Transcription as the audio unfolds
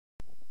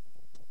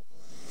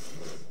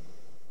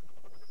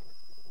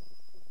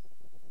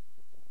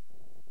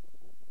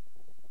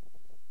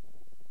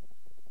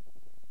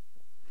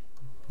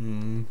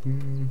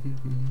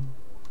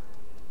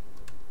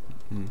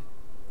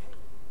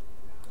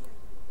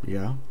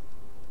Yeah.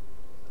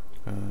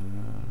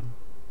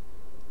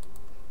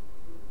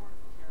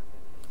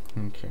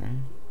 Okay.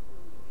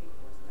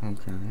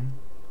 Okay.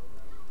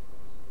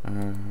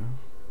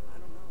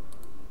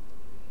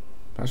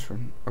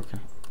 Password. Okay.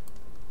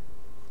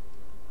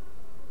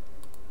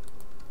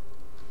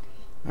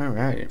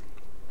 Alright.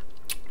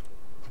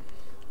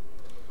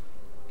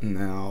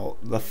 Now,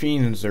 the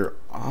fiends are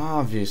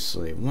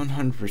obviously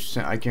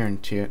 100%, I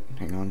guarantee it.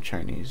 Hang on,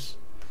 Chinese.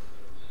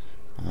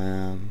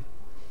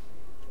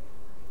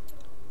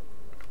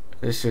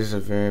 This is a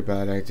very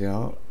bad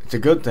idea. It's a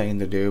good thing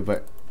to do,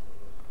 but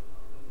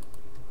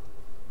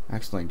I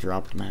accidentally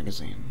dropped the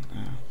magazine.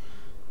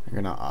 They're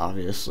gonna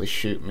obviously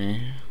shoot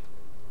me.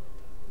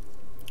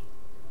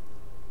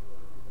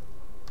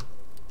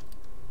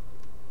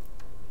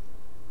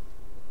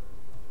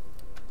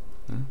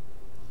 Huh?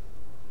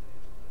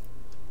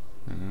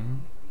 No.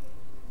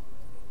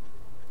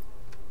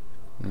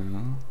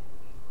 No.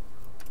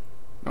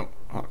 No.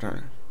 Oh, darn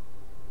it.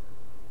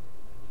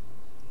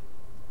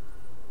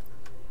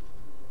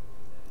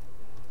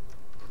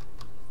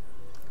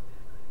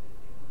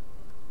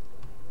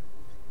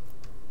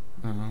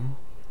 No.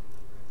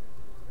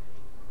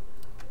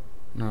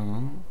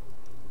 No.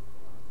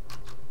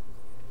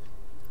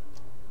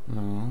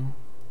 No.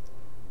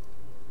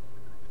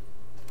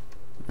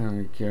 There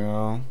we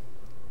go.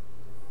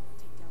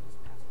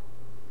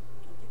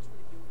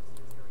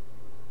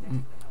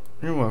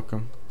 You're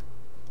welcome.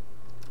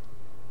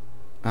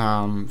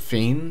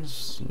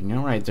 Fiends? You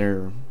know, right,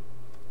 they're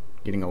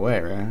getting away,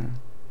 right?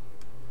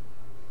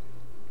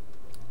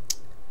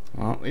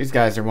 Well, these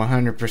guys are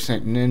 100%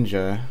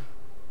 ninja.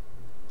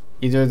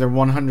 Either they're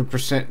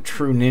 100%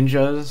 true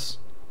ninjas,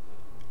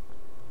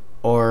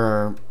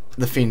 or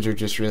the fiends are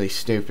just really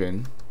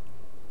stupid.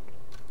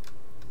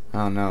 I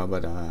don't know,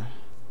 but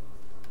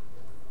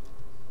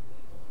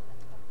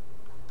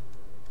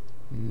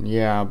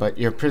yeah, but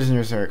your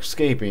prisoners are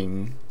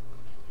escaping.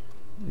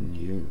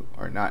 You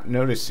are not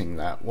noticing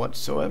that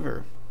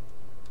whatsoever.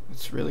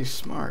 It's really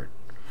smart.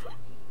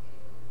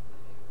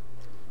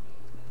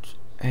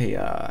 Hey,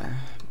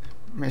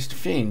 Mr.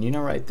 Fiend, you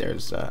know, right,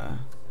 there's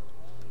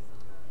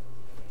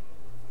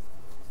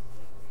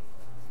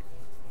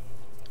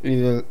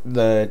either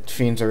the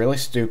fiends are really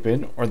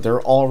stupid, or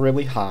they're all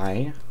really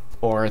high,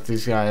 or if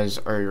these guys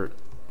are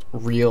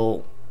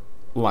real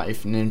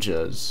life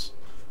ninjas,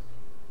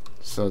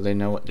 so they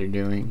know what they're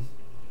doing.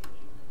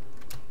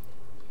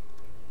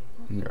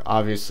 And they're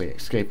obviously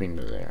escaping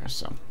to there,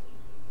 so.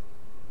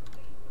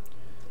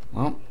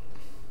 Well,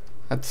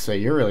 I have to say,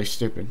 you're really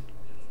stupid.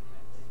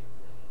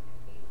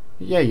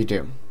 Yeah, you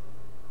do.